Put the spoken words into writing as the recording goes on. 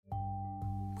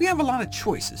We have a lot of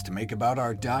choices to make about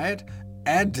our diet.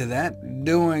 Add to that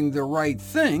doing the right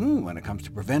thing when it comes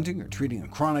to preventing or treating a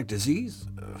chronic disease,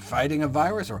 fighting a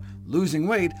virus, or losing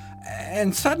weight,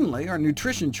 and suddenly our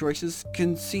nutrition choices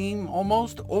can seem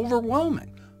almost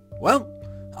overwhelming. Well,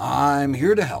 I'm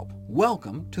here to help.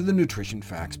 Welcome to the Nutrition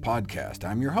Facts Podcast.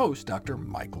 I'm your host, Dr.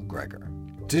 Michael Greger.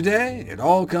 Today, it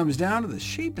all comes down to the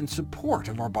shape and support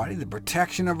of our body, the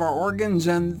protection of our organs,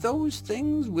 and those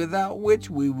things without which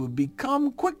we would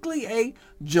become quickly a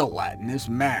gelatinous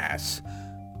mass: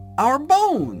 our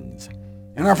bones.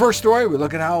 In our first story, we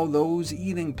look at how those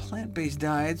eating plant-based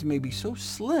diets may be so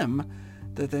slim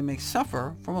that they may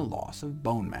suffer from a loss of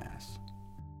bone mass.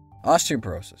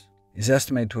 Osteoporosis is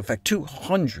estimated to affect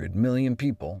 200 million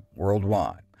people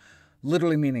worldwide.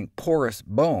 Literally meaning porous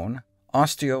bone,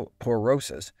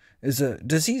 osteoporosis is a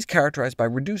disease characterized by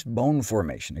reduced bone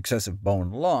formation, excessive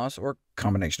bone loss, or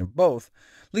combination of both,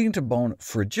 leading to bone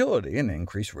fragility and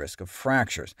increased risk of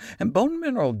fractures. And bone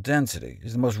mineral density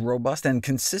is the most robust and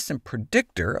consistent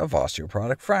predictor of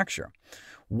osteoporotic fracture.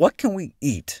 What can we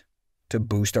eat to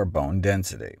boost our bone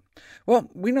density? Well,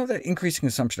 we know that increased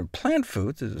consumption of plant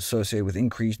foods is associated with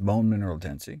increased bone mineral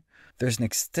density. There's an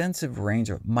extensive range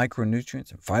of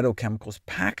micronutrients and phytochemicals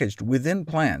packaged within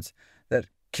plants that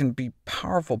can be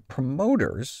powerful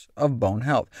promoters of bone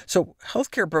health. So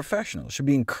healthcare professionals should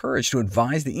be encouraged to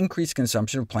advise the increased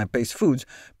consumption of plant-based foods,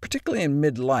 particularly in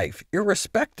midlife,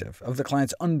 irrespective of the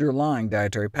client's underlying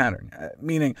dietary pattern,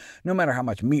 meaning no matter how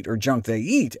much meat or junk they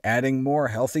eat, adding more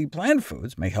healthy plant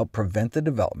foods may help prevent the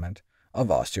development of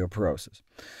osteoporosis.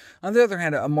 On the other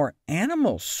hand, a more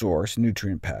animal-sourced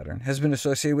nutrient pattern has been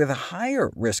associated with a higher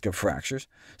risk of fractures,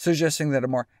 suggesting that a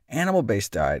more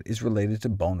animal-based diet is related to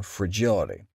bone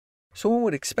fragility. So one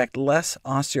would expect less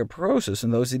osteoporosis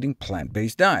in those eating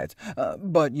plant-based diets,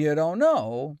 but you don't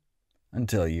know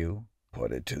until you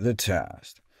put it to the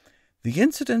test. The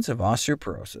incidence of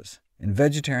osteoporosis in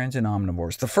vegetarians and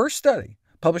omnivores, the first study,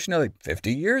 published nearly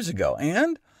 50 years ago,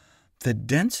 and the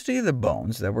density of the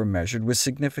bones that were measured was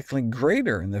significantly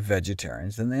greater in the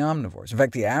vegetarians than the omnivores. In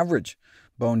fact, the average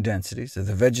bone densities of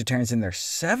the vegetarians in their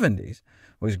 70s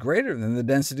was greater than the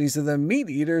densities of the meat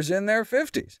eaters in their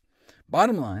 50s.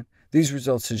 Bottom line, these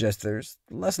results suggest there's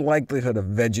less likelihood of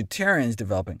vegetarians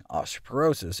developing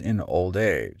osteoporosis in old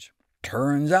age.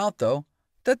 Turns out, though,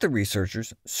 that the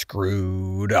researchers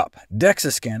screwed up.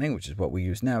 DEXA scanning, which is what we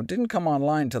use now, didn't come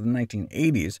online until the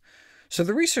 1980s, so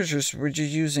the researchers were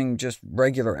using just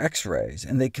regular X-rays,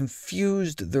 and they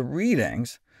confused the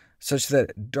readings such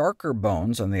that darker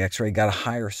bones on the X-ray got a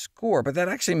higher score, but that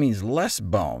actually means less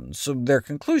bones, so their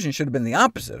conclusion should have been the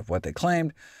opposite of what they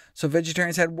claimed, so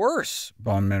vegetarians had worse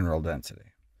bone mineral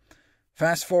density.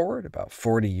 Fast forward about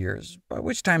 40 years, by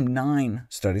which time 9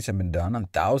 studies have been done on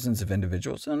thousands of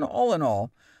individuals, and all in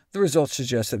all, the results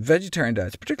suggest that vegetarian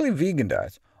diets, particularly vegan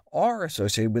diets, are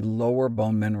associated with lower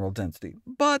bone mineral density,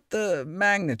 but the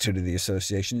magnitude of the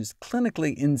association is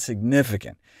clinically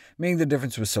insignificant, meaning the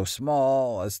difference was so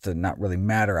small as to not really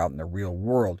matter out in the real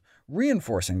world,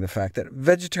 reinforcing the fact that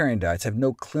vegetarian diets have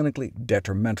no clinically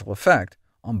detrimental effect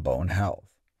on bone health.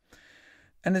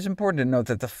 And it's important to note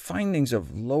that the findings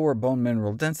of lower bone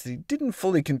mineral density didn't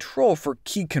fully control for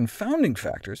key confounding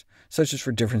factors, such as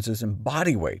for differences in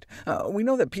body weight. We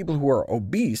know that people who are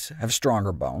obese have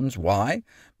stronger bones. Why?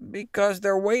 Because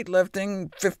they're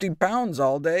weightlifting 50 pounds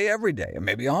all day, every day, and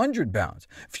maybe 100 pounds.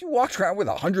 If you walked around with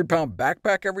a 100-pound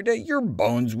backpack every day, your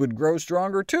bones would grow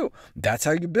stronger too. That's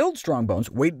how you build strong bones,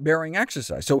 weight-bearing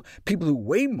exercise. So people who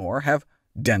weigh more have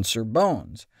denser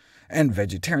bones. And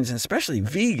vegetarians, and especially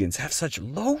vegans, have such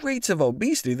low rates of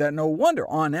obesity that no wonder,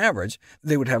 on average,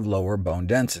 they would have lower bone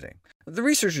density. The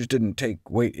researchers didn't take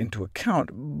weight into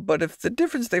account, but if the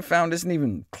difference they found isn't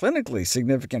even clinically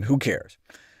significant, who cares?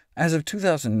 As of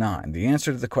 2009, the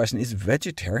answer to the question, is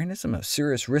vegetarianism a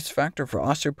serious risk factor for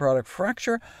osteoporotic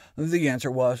fracture? The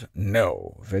answer was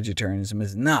no, vegetarianism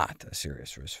is not a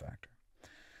serious risk factor.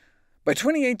 By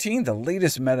 2018, the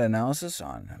latest meta-analysis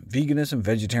on veganism,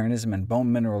 vegetarianism, and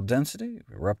bone mineral density,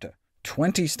 we were up to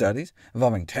 20 studies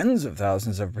involving tens of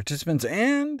thousands of participants,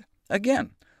 and,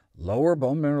 again, lower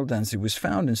bone mineral density was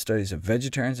found in studies of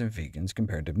vegetarians and vegans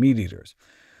compared to meat eaters.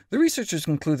 The researchers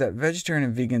conclude that vegetarian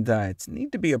and vegan diets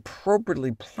need to be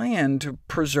appropriately planned to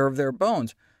preserve their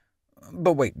bones.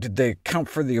 But wait, did they account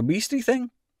for the obesity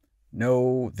thing?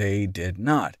 No, they did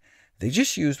not. They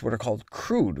just used what are called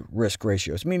crude risk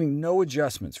ratios, meaning no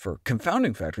adjustments for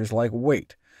confounding factors like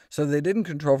weight. So they didn't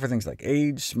control for things like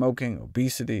age, smoking,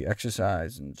 obesity,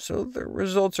 exercise, and so the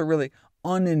results are really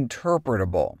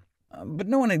uninterpretable. But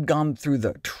no one had gone through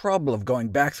the trouble of going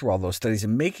back through all those studies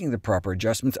and making the proper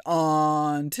adjustments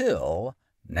until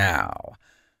now.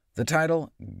 The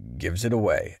title gives it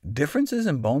away. Differences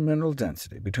in bone mineral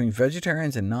density between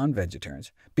vegetarians and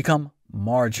non-vegetarians become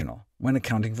marginal when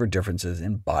accounting for differences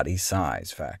in body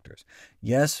size factors.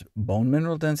 Yes, bone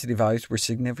mineral density values were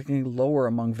significantly lower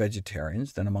among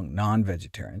vegetarians than among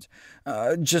non-vegetarians,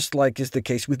 just like is the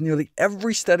case with nearly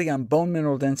every study on bone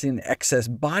mineral density and excess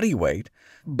body weight.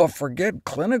 But forget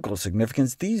clinical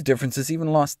significance, these differences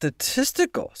even lost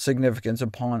statistical significance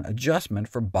upon adjustment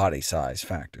for body size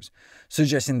factors,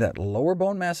 suggesting that lower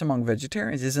bone mass among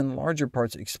vegetarians is in larger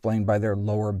parts explained by their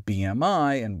lower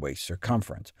BMI and waist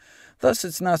circumference. Thus,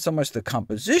 it's not so much the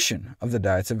composition of the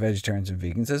diets of vegetarians and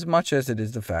vegans as much as it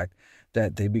is the fact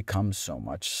that they become so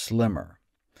much slimmer.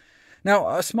 Now,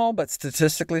 a small but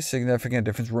statistically significant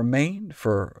difference remained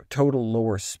for total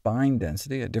lower spine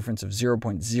density, a difference of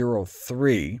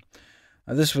 0.03.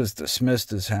 This was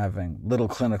dismissed as having little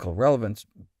clinical relevance,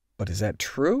 but is that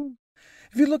true?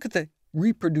 If you look at the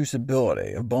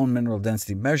reproducibility of bone mineral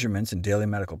density measurements in daily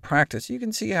medical practice, you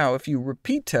can see how if you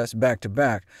repeat tests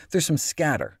back-to-back, there's some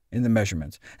scatter in the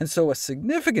measurements, and so a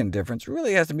significant difference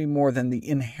really has to be more than the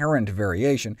inherent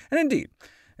variation. And indeed,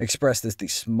 expressed as the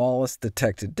smallest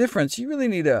detected difference, you really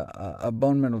need a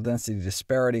bone mineral density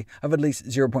disparity of at least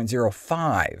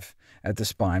 0.05 at the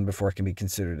spine before it can be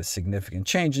considered a significant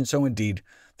change, and so indeed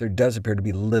there does appear to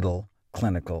be little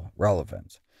clinical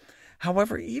relevance.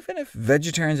 However, even if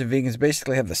vegetarians and vegans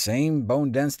basically have the same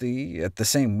bone density at the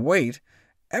same weight,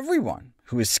 everyone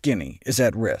who is skinny is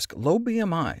at risk. Low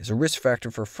BMI is a risk factor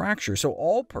for fracture, so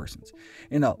all persons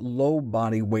in a low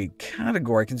body weight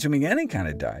category consuming any kind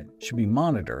of diet should be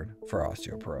monitored for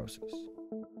osteoporosis.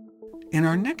 In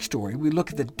our next story, we look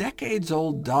at the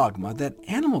decades-old dogma that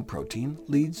animal protein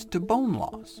leads to bone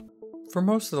loss. For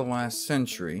most of the last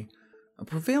century, a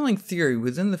prevailing theory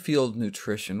within the field of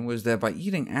nutrition was that by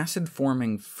eating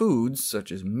acid-forming foods,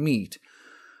 such as meat,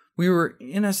 we were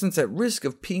in essence at risk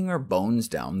of peeing our bones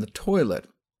down the toilet.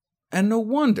 And no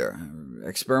wonder.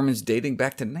 Experiments dating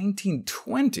back to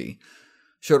 1920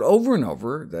 showed over and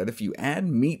over that if you add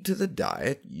meat to the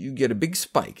diet, you get a big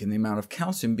spike in the amount of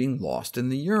calcium being lost in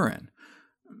the urine.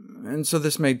 And so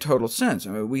this made total sense.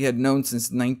 We had known since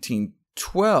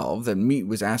 1912 that meat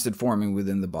was acid-forming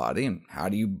within the body, and how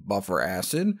do you buffer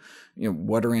acid?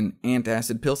 What are in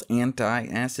antacid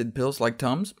pills like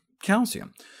Tums?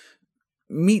 Calcium.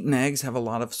 Meat and eggs have a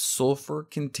lot of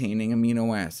sulfur-containing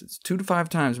amino acids, 2 to 5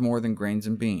 times more than grains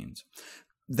and beans,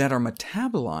 that are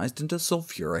metabolized into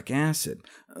sulfuric acid,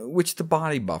 which the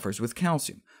body buffers with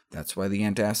calcium. That's why the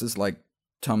antacids like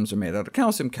Tums are made out of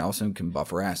calcium. Calcium can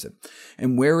buffer acid.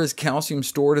 And where is calcium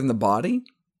stored in the body?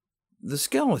 The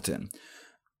skeleton.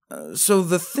 So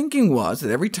the thinking was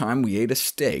that every time we ate a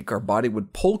steak, our body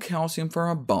would pull calcium from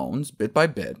our bones bit by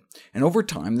bit, and over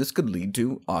time this could lead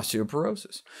to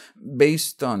osteoporosis.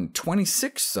 Based on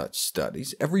 26 such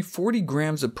studies, every 40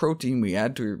 grams of protein we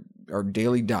add to our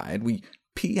daily diet, we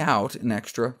pee out an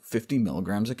extra 50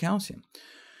 milligrams of calcium.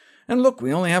 And look,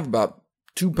 we only have about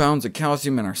 2 pounds of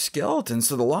calcium in our skeleton,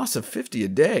 so the loss of 50 a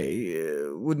day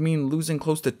would mean losing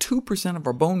close to 2% of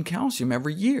our bone calcium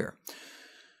every year.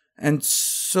 And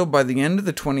so by the end of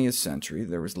the 20th century,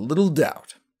 there was little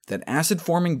doubt that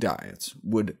acid-forming diets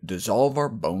would dissolve our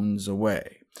bones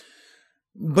away.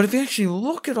 But if you actually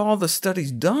look at all the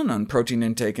studies done on protein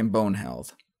intake and bone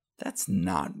health, that's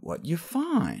not what you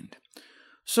find.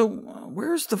 So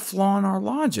where's the flaw in our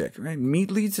logic? Right? Meat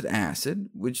leads to acid,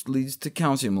 which leads to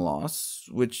calcium loss,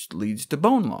 which leads to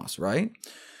bone loss, right?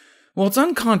 Well, it's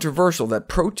uncontroversial that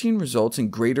protein results in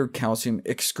greater calcium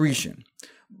excretion.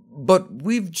 But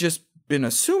we've just been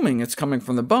assuming it's coming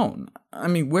from the bone.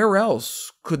 Where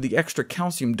else could the extra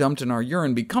calcium dumped in our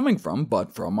urine be coming from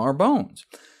but from our bones?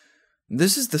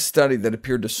 This is the study that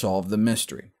appeared to solve the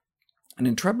mystery. An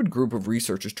intrepid group of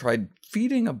researchers tried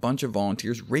feeding a bunch of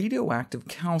volunteers radioactive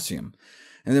calcium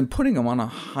and then putting them on a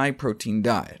high-protein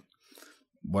diet.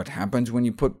 What happens when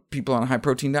you put people on a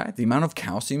high-protein diet? The amount of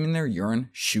calcium in their urine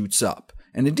shoots up.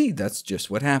 And indeed, that's just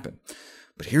what happened.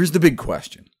 But here's the big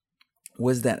question.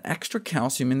 Was that extra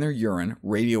calcium in their urine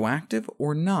radioactive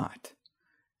or not?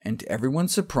 And to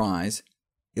everyone's surprise,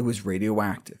 it was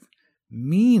radioactive,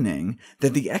 meaning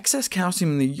that the excess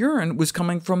calcium in the urine was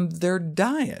coming from their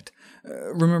diet.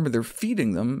 Remember, they're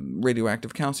feeding them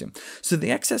radioactive calcium. So the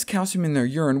excess calcium in their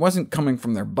urine wasn't coming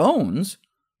from their bones,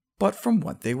 but from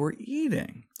what they were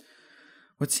eating.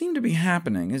 What seemed to be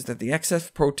happening is that the excess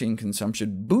protein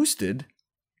consumption boosted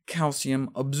calcium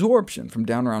absorption from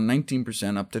down around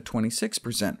 19% up to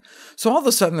 26%. So all of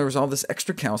a sudden there was all this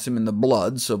extra calcium in the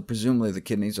blood, so presumably the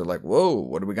kidneys are like, whoa,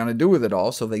 what are we going to do with it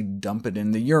all? So they dump it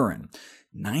in the urine.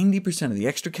 90% of the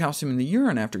extra calcium in the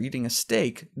urine after eating a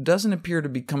steak doesn't appear to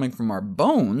be coming from our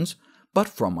bones, but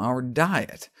from our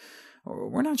diet.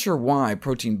 We're not sure why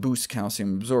protein boosts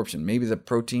calcium absorption. Maybe the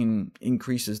protein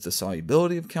increases the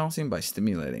solubility of calcium by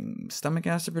stimulating stomach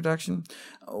acid production.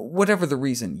 Whatever the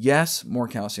reason, yes, more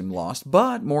calcium lost,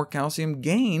 but more calcium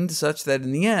gained, such that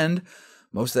in the end,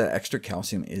 most of that extra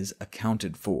calcium is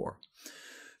accounted for.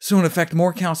 So in effect,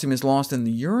 more calcium is lost in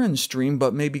the urine stream,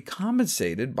 but may be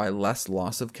compensated by less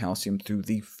loss of calcium through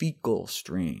the fecal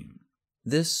stream.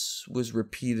 This was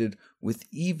repeated with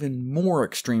even more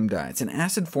extreme diets. An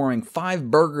acid-forming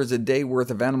 5 burgers a day worth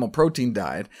of animal protein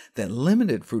diet that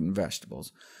limited fruit and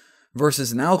vegetables,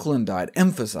 versus an alkaline diet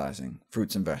emphasizing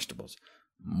fruits and vegetables.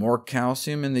 More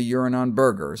calcium in the urine on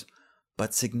burgers,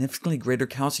 but significantly greater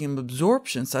calcium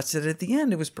absorption such that at the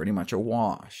end it was pretty much a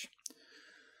wash.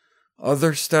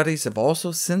 Other studies have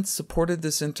also since supported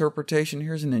this interpretation.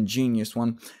 Here's an ingenious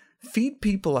one. Feed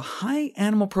people a high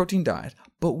animal protein diet,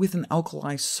 but with an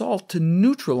alkali salt to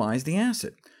neutralize the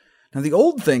acid. Now, the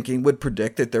old thinking would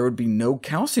predict that there would be no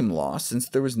calcium loss since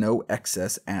there was no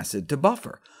excess acid to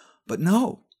buffer. But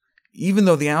no, even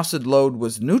though the acid load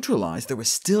was neutralized, there was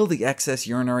still the excess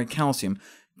urinary calcium,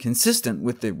 consistent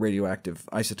with the radioactive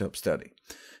isotope study,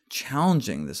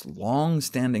 challenging this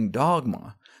long-standing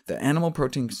dogma that animal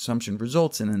protein consumption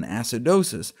results in an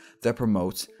acidosis that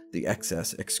promotes the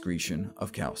excess excretion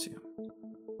of calcium.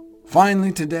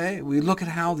 Finally today, we look at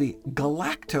how the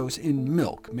galactose in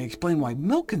milk may explain why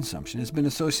milk consumption has been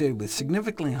associated with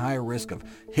significantly higher risk of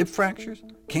hip fractures,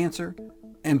 cancer,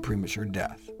 and premature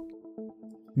death.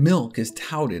 Milk is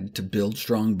touted to build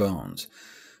strong bones,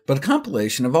 but a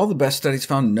compilation of all the best studies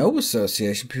found no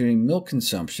association between milk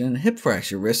consumption and hip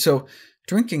fracture risk, so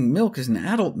drinking milk as an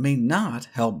adult may not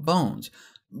help bones.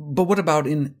 But what about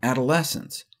in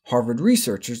adolescence? Harvard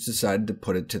researchers decided to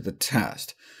put it to the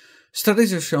test.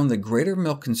 Studies have shown that greater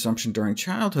milk consumption during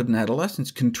childhood and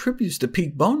adolescence contributes to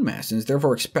peak bone mass and is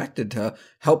therefore expected to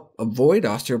help avoid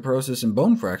osteoporosis and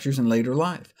bone fractures in later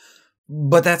life.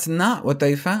 But that's not what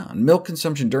they found. Milk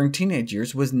consumption during teenage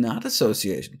years was not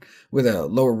associated with a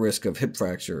lower risk of hip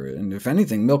fracture, and if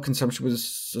anything, milk consumption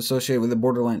was associated with a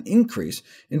borderline increase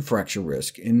in fracture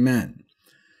risk in men.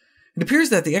 It appears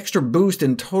that the extra boost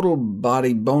in total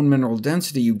body bone mineral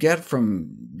density you get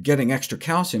from getting extra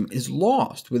calcium is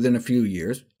lost within a few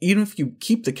years, even if you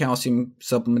keep the calcium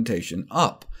supplementation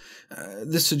up.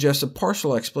 This suggests a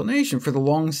partial explanation for the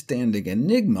long-standing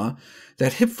enigma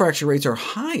that hip fracture rates are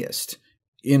highest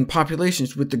in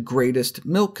populations with the greatest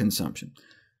milk consumption.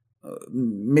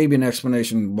 Maybe an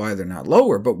explanation why they're not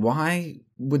lower, but why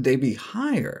would they be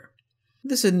higher?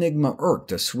 This enigma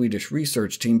irked a Swedish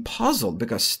research team, puzzled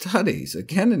because studies,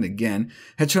 again and again,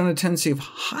 had shown a tendency of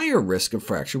higher risk of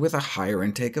fracture with a higher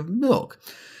intake of milk.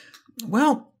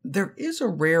 Well, there is a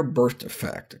rare birth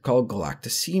defect called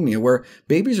galactosemia, where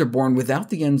babies are born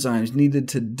without the enzymes needed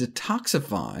to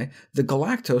detoxify the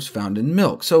galactose found in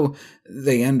milk, so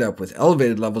they end up with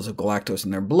elevated levels of galactose in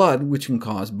their blood, which can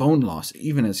cause bone loss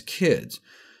even as kids.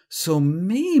 So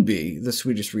maybe, the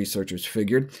Swedish researchers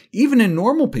figured, even in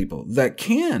normal people that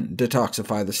can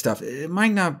detoxify the stuff, it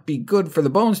might not be good for the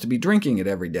bones to be drinking it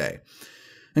every day.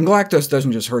 And galactose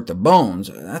doesn't just hurt the bones.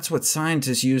 That's what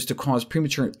scientists use to cause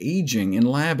premature aging in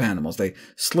lab animals. They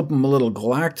slip them a little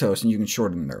galactose, and you can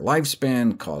shorten their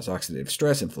lifespan, cause oxidative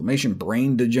stress, inflammation,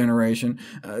 brain degeneration,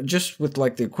 just with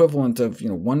like the equivalent of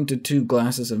 1 to 2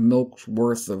 glasses of milk's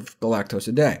worth of galactose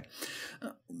a day.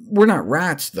 We're not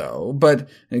rats, though, but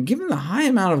given the high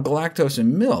amount of galactose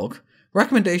in milk,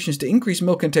 recommendations to increase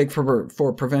milk intake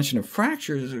for prevention of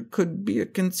fractures could be a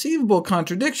conceivable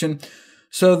contradiction,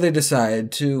 so they decided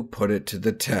to put it to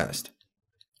the test,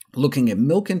 looking at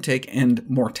milk intake and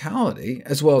mortality,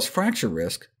 as well as fracture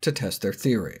risk, to test their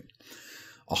theory.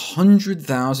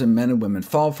 100,000 men and women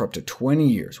followed for up to 20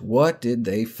 years. What did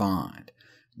they find?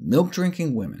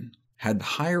 Milk-drinking women had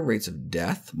higher rates of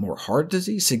death, more heart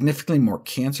disease, significantly more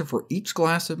cancer for each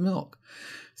glass of milk.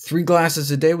 3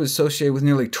 glasses a day was associated with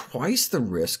nearly twice the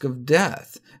risk of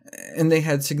death, and they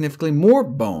had significantly more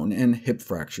bone and hip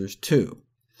fractures too.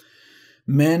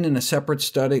 Men in a separate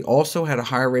study also had a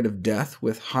higher rate of death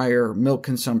with higher milk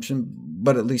consumption,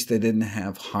 but at least they didn't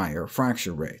have higher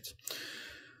fracture rates.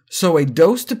 So a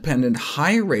dose-dependent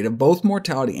higher rate of both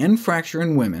mortality and fracture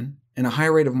in women, and a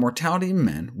higher rate of mortality in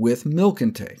men with milk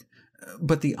intake.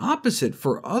 but the opposite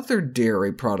for other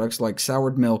dairy products like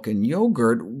soured milk and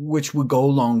yogurt, which would go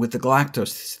along with the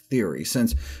galactose theory,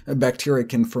 since bacteria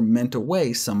can ferment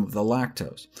away some of the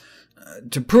lactose.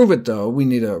 To prove it, though, we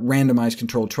need a randomized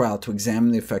controlled trial to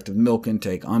examine the effect of milk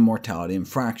intake on mortality and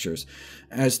fractures.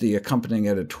 As the accompanying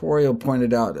editorial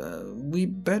pointed out, we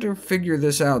better figure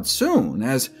this out soon,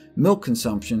 as milk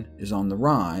consumption is on the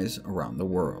rise around the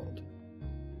world.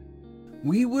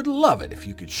 We would love it if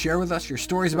you could share with us your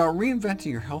stories about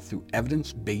reinventing your health through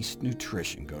evidence-based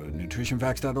nutrition. Go to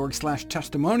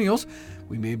nutritionfacts.org/testimonials.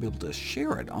 We may be able to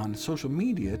share it on social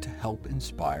media to help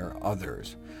inspire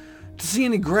others. To see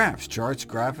any graphs, charts,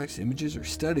 graphics, images, or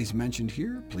studies mentioned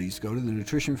here, please go to the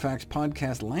Nutrition Facts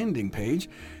podcast landing page.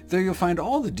 There you'll find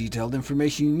all the detailed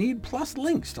information you need, plus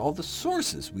links to all the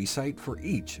sources we cite for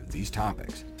each of these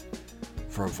topics.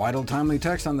 For a vital, timely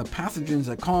text on the pathogens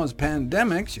that cause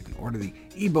pandemics, you can order the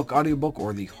ebook, audiobook,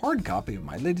 or the hard copy of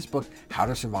my latest book, How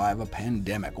to Survive a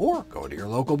Pandemic, or go to your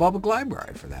local public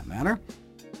library, for that matter.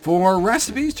 For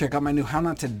recipes, check out my new How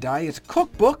Not to Diet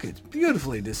cookbook. It's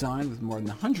beautifully designed with more than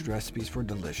 100 recipes for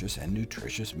delicious and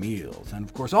nutritious meals. And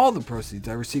of course, all the proceeds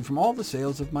I receive from all the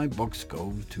sales of my books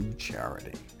go to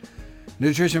charity.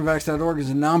 NutritionFacts.org is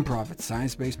a nonprofit,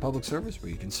 science-based public service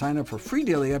where you can sign up for free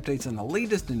daily updates on the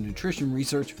latest in nutrition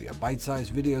research via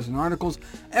bite-sized videos and articles.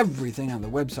 Everything on the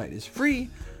website is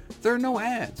free. There are no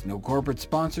ads, no corporate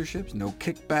sponsorships, no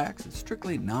kickbacks. It's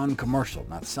strictly non-commercial,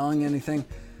 not selling anything.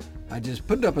 I just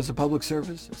put it up as a public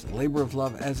service, as a labor of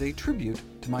love, as a tribute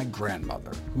to my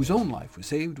grandmother, whose own life was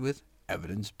saved with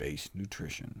evidence-based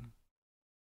nutrition.